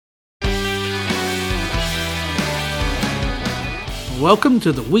welcome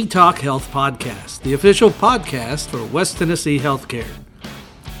to the We Talk Health podcast, the official podcast for West Tennessee Healthcare.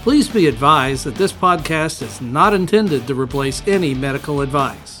 Please be advised that this podcast is not intended to replace any medical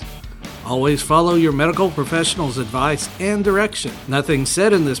advice. Always follow your medical professional's advice and direction. Nothing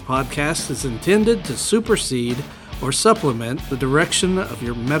said in this podcast is intended to supersede or supplement the direction of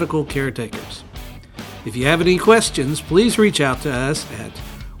your medical caretakers. If you have any questions, please reach out to us at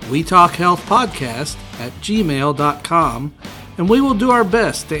wetalkhealthpodcast@gmail.com, and we will do our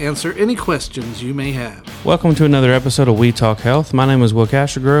best to answer any questions you may have. Welcome to another episode of We Talk Health. My name is Will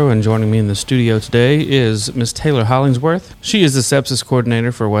Castro, and joining me in the studio today is Ms. Taylor Hollingsworth. She is the sepsis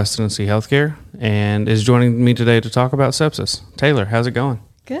coordinator for West Tennessee Healthcare and is joining me today to talk about sepsis. Taylor, how's it going?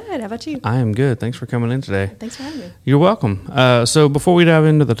 Good. How about you? I am good. Thanks for coming in today. Thanks for having me. You're welcome. So before we dive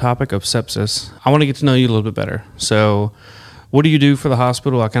into the topic of sepsis, I want to get to know you a little bit better. So what do you do for the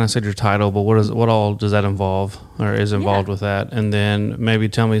hospital? I kind of said your title, but what all does that involve or is involved with that? And then maybe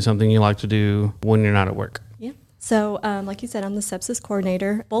tell me something you like to do when you're not at work. Yeah. So like you said, I'm the sepsis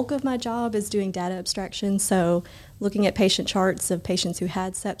coordinator. Bulk of my job is doing data abstraction. So looking at patient charts of patients who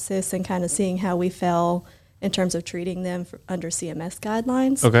had sepsis and kind of seeing how we fell in terms of treating them under CMS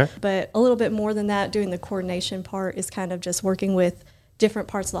guidelines. Okay. But a little bit more than that, doing the coordination part is kind of just working with different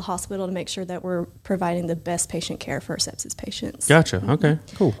parts of the hospital to make sure that we're providing the best patient care for our sepsis patients. Gotcha. Okay,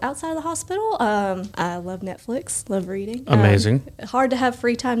 cool. Outside of the hospital, I love Netflix, love reading. Amazing. Hard to have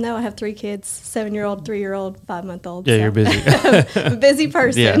free time, though. I have 3 kids, 7-year-old, 3-year-old, 5-month-old. Yeah, so. you're busy. I'm a busy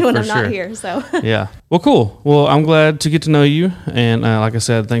person when I'm not here. So Yeah. Well, cool. Well, I'm glad to get to know you. And like I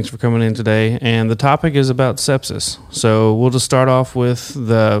said, thanks for coming in today. And the topic is about sepsis. So we'll just start off with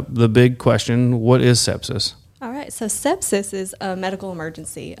the big question. What is sepsis? All right, so sepsis is a medical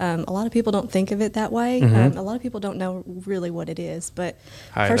emergency. A lot of people don't think of it that way. Mm-hmm. A lot of people don't know really what it is, but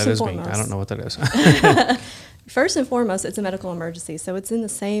Hi, first that and is foremost, me. I don't know what that is. First and foremost, it's a medical emergency, so it's in the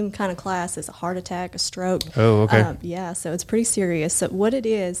same kind of class as a heart attack, a stroke. Oh, okay. Yeah, so it's pretty serious. So what it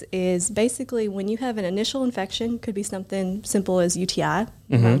is basically when you have an initial infection, could be something simple as UTI,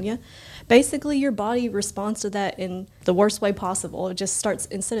 pneumonia. Basically, your body responds to that in the worst way possible. It just starts,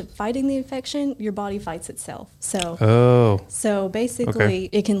 instead of fighting the infection, your body fights itself. So basically,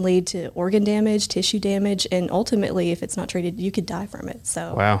 It can lead to organ damage, tissue damage, and ultimately, if it's not treated, you could die from it.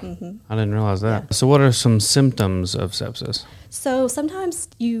 So Wow. I didn't realize that. Yeah. So what are some symptoms of sepsis? So sometimes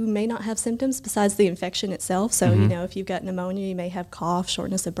you may not have symptoms besides the infection itself. So, if you've got pneumonia, you may have cough,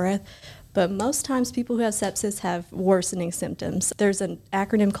 shortness of breath. But most times people who have sepsis have worsening symptoms. There's an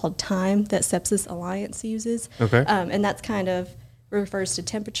acronym called TIME that Sepsis Alliance uses. Okay. And that's kind of refers to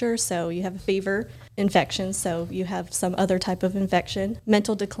temperature. So you have a fever, infection. So you have some other type of infection.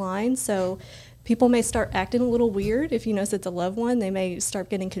 Mental decline. So people may start acting a little weird. If you notice it's a loved one, they may start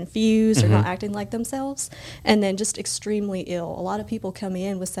getting confused or not acting like themselves. And then just extremely ill. A lot of people come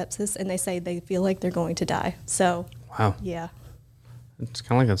in with sepsis and they say they feel like they're going to die. So, wow. Yeah. It's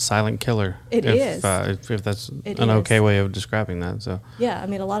kind of like a silent killer. It is. If that's an okay way of describing that. So yeah, I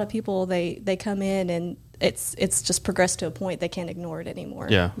mean, a lot of people, they come in and it's just progressed to a point they can't ignore it anymore.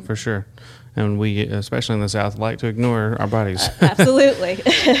 Yeah, for sure. And we, especially in the South, like to ignore our bodies. Absolutely.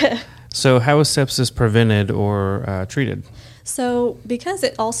 So how is sepsis prevented or treated? So because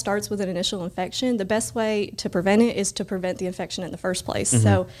it all starts with an initial infection, the best way to prevent it is to prevent the infection in the first place.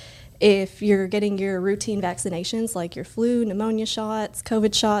 So if you're getting your routine vaccinations like your flu, pneumonia shots,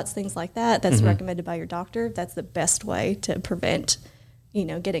 COVID shots, things like that, that's recommended by your doctor. That's the best way to prevent,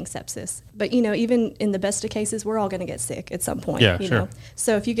 getting sepsis. But, even in the best of cases, we're all going to get sick at some point. Yeah, sure.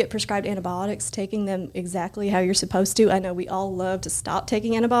 So if you get prescribed antibiotics, taking them exactly how you're supposed to. I know we all love to stop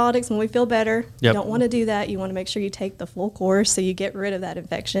taking antibiotics when we feel better. Yep. You don't want to do that. You want to make sure you take the full course so you get rid of that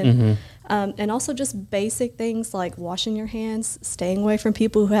infection. And also just basic things like washing your hands, staying away from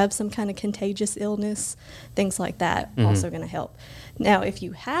people who have some kind of contagious illness, things like that, also going to help. Now, if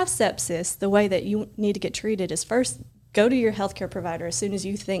you have sepsis, the way that you need to get treated is first go to your healthcare provider as soon as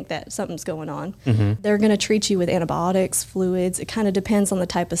you think that something's going on. They're going to treat you with antibiotics, fluids. It kind of depends on the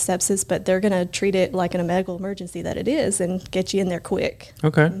type of sepsis, but they're going to treat it like in a medical emergency that it is and get you in there quick.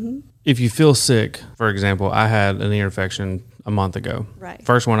 Okay. If you feel sick, for example, I had an ear infection a month ago. Right.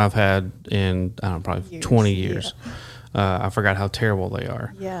 First one I've had in, probably 20 years. Yeah. I forgot how terrible they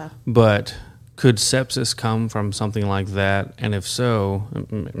are. Yeah. But could sepsis come from something like that? And if so,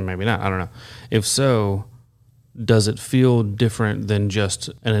 maybe not, I don't know. If so, does it feel different than just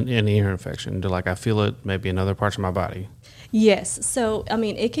an ear infection? Do I feel it maybe in other parts of my body? Yes. So,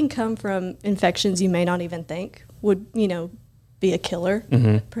 it can come from infections you may not even think would, be a killer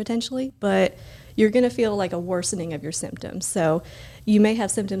potentially. But you're going to feel like a worsening of your symptoms. So you may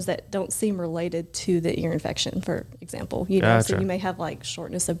have symptoms that don't seem related to the ear infection, for example. So you may have like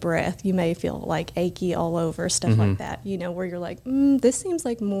shortness of breath. You may feel like achy all over, stuff like that, where you're like, this seems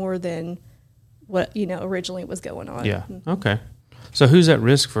like more than what, originally was going on. Yeah. Okay. So who's at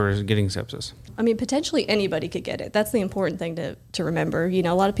risk for getting sepsis? I mean, potentially anybody could get it. That's the important thing to remember. A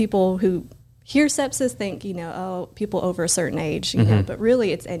lot of people who hear sepsis think, people over a certain age, but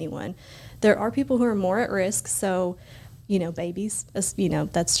really it's anyone. There are people who are more at risk. So, babies,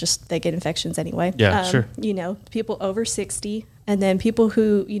 that's just, they get infections anyway. Yeah, sure. People over 60, and then people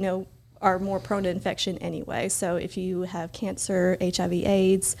who, are more prone to infection anyway. So if you have cancer, HIV,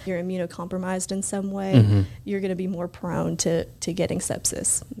 AIDS, you're immunocompromised in some way, you're going to be more prone to getting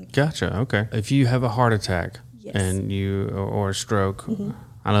sepsis. Gotcha. Okay. If you have a heart attack Yes. and or a stroke,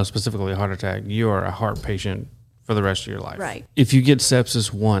 I know specifically a heart attack, you are a heart patient for the rest of your life. Right. If you get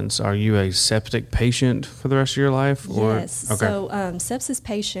sepsis once, are you a septic patient for the rest of your life? Yes. Okay. So sepsis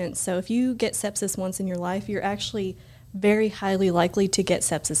patients, so if you get sepsis once in your life, you're actually very highly likely to get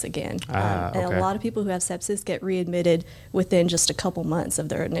sepsis again. And a lot of people who have sepsis get readmitted within just a couple months of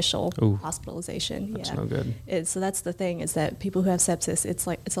their initial hospitalization. That's no good. So that's the thing, is that people who have sepsis,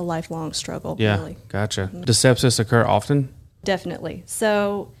 it's a lifelong struggle. Yeah, really. gotcha. Does sepsis occur often? Definitely.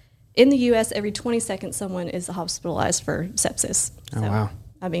 So in the U.S., every 20 seconds someone is hospitalized for sepsis. Oh, wow.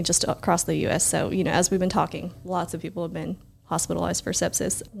 I mean, just across the U.S. So, as we've been talking, lots of people have been hospitalized for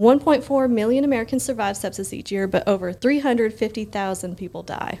sepsis. 1.4 million Americans survive sepsis each year, but over 350,000 people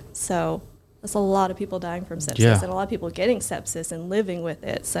die. So that's a lot of people dying from sepsis, and a lot of people getting sepsis and living with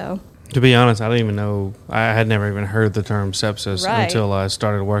it. So, to be honest, I didn't even know. I had never even heard the term sepsis Right. until I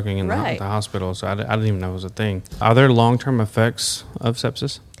started working in the hospital. So I didn't even know it was a thing. Are there long-term effects of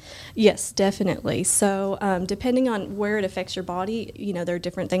sepsis? Yes, definitely. So depending on where it affects your body, there are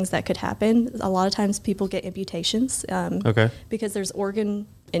different things that could happen. A lot of times people get amputations because there's organ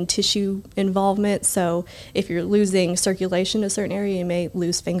and tissue involvement. So if you're losing circulation to a certain area, you may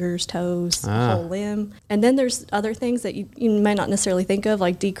lose fingers, toes, whole limb. And then there's other things that you may not necessarily think of,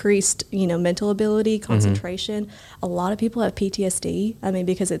 like decreased, mental ability, concentration. A lot of people have PTSD,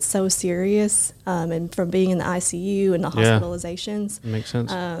 because it's so serious, and from being in the ICU and the hospitalizations. Makes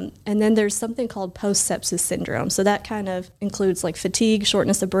sense. And then there's something called post-sepsis syndrome. So that kind of includes like fatigue,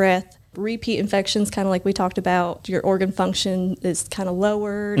 shortness of breath, repeat infections, kind of like we talked about. Your organ function is kind of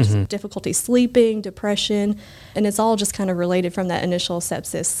lowered, difficulty sleeping, depression, and it's all just kind of related from that initial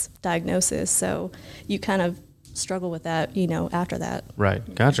sepsis diagnosis. So you kind of struggle with that, after that.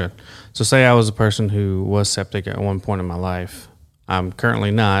 Right. Gotcha. So say I was a person who was septic at one point in my life. I'm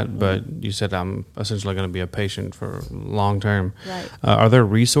currently not, but you said I'm essentially going to be a patient for long term. Right. Are there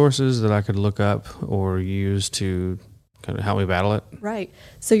resources that I could look up or use to kind of help me battle it? Right.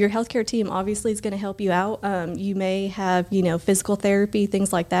 So your healthcare team obviously is going to help you out. You may have, physical therapy,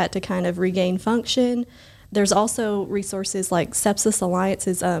 things like that to kind of regain function. There's also resources like Sepsis Alliance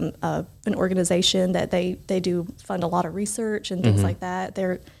is an organization that they do fund a lot of research and things like that.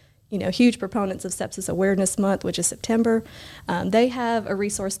 They're huge proponents of Sepsis Awareness Month, which is September. They have a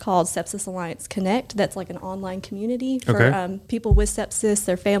resource called Sepsis Alliance Connect that's like an online community for people with sepsis,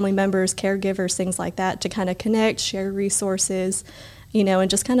 their family members, caregivers, things like that, to kind of connect, share resources, and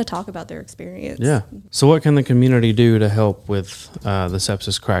just kind of talk about their experience. Yeah. So what can the community do to help with the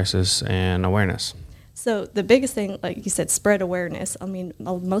sepsis crisis and awareness? So the biggest thing, like you said, spread awareness.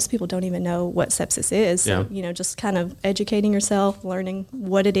 Most people don't even know what sepsis is. So, just kind of educating yourself, learning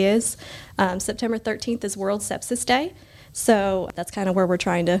what it is. September 13th is World Sepsis Day. So that's kind of where we're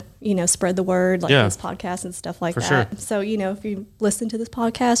trying to, spread the word, like this podcast and stuff like that. Sure. So, if you listen to this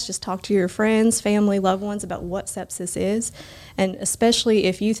podcast, just talk to your friends, family, loved ones about what sepsis is. And especially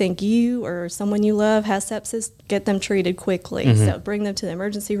if you think you or someone you love has sepsis, get them treated quickly. So bring them to the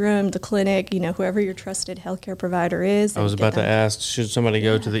emergency room, the clinic, whoever your trusted healthcare provider is. I was about to ask, should somebody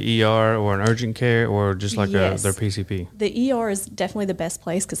go to the ER or an urgent care or just like their PCP? The ER is definitely the best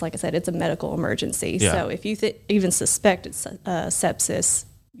place because, like I said, it's a medical emergency. Yeah. So if you even suspect it's sepsis,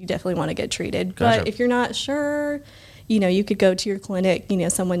 you definitely want to get treated. Gotcha. But if you're not sure, you could go to your clinic,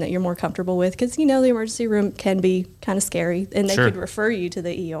 someone that you're more comfortable with, because, the emergency room can be kind of scary, and they could refer you to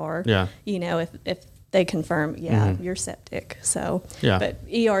the ER, if they confirm, you're septic. So, but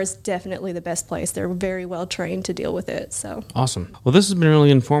ER is definitely the best place. They're very well trained to deal with it. So awesome. Well, this has been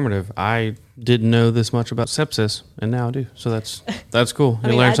really informative. I didn't know this much about sepsis, and now I do. So that's cool.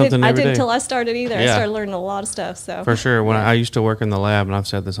 You learn something every day. I didn't until I started either. I started learning a lot of stuff. So for sure. When I used to work in the lab, and I've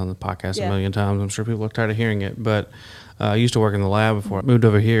said this on the podcast a million times, I'm sure people are tired of hearing it, but I used to work in the lab before I moved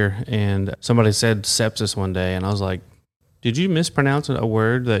over here, and somebody said sepsis one day, and I was like, did you mispronounce a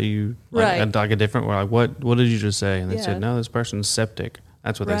word that you Right. like a different word? Like what did you just say? And they Yeah. said, no, this person's septic.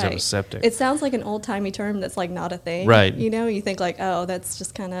 That's what they said was septic. It sounds like an old timey term that's like not a thing. Right. You know, you think like, oh, that's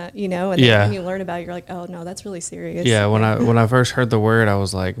just kind of, you know, and Yeah. then when you learn about it, you're like, oh no, that's really serious. Yeah, when I first heard the word, I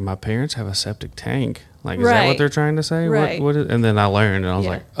was like, my parents have a septic tank. Like, is that Right. what they're trying to say? Right. What is, and then I learned, and I was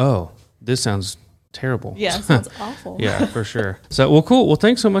Yeah. like, oh, this sounds terrible. Yeah, it sounds awful. Yeah, for sure. So, well, cool. Well,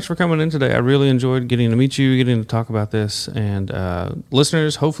 thanks so much for coming in today. I really enjoyed getting to meet you, getting to talk about this. And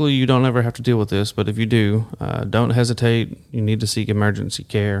listeners, hopefully you don't ever have to deal with this. But if you do, don't hesitate. You need to seek emergency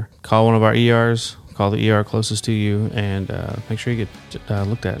care. Call one of our ERs. Call the ER closest to you, and make sure you get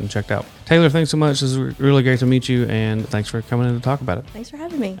looked at and checked out. Taylor, thanks so much. This is really great to meet you, and thanks for coming in to talk about it. Thanks for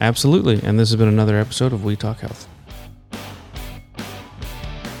having me. Absolutely. And this has been another episode of We Talk Health.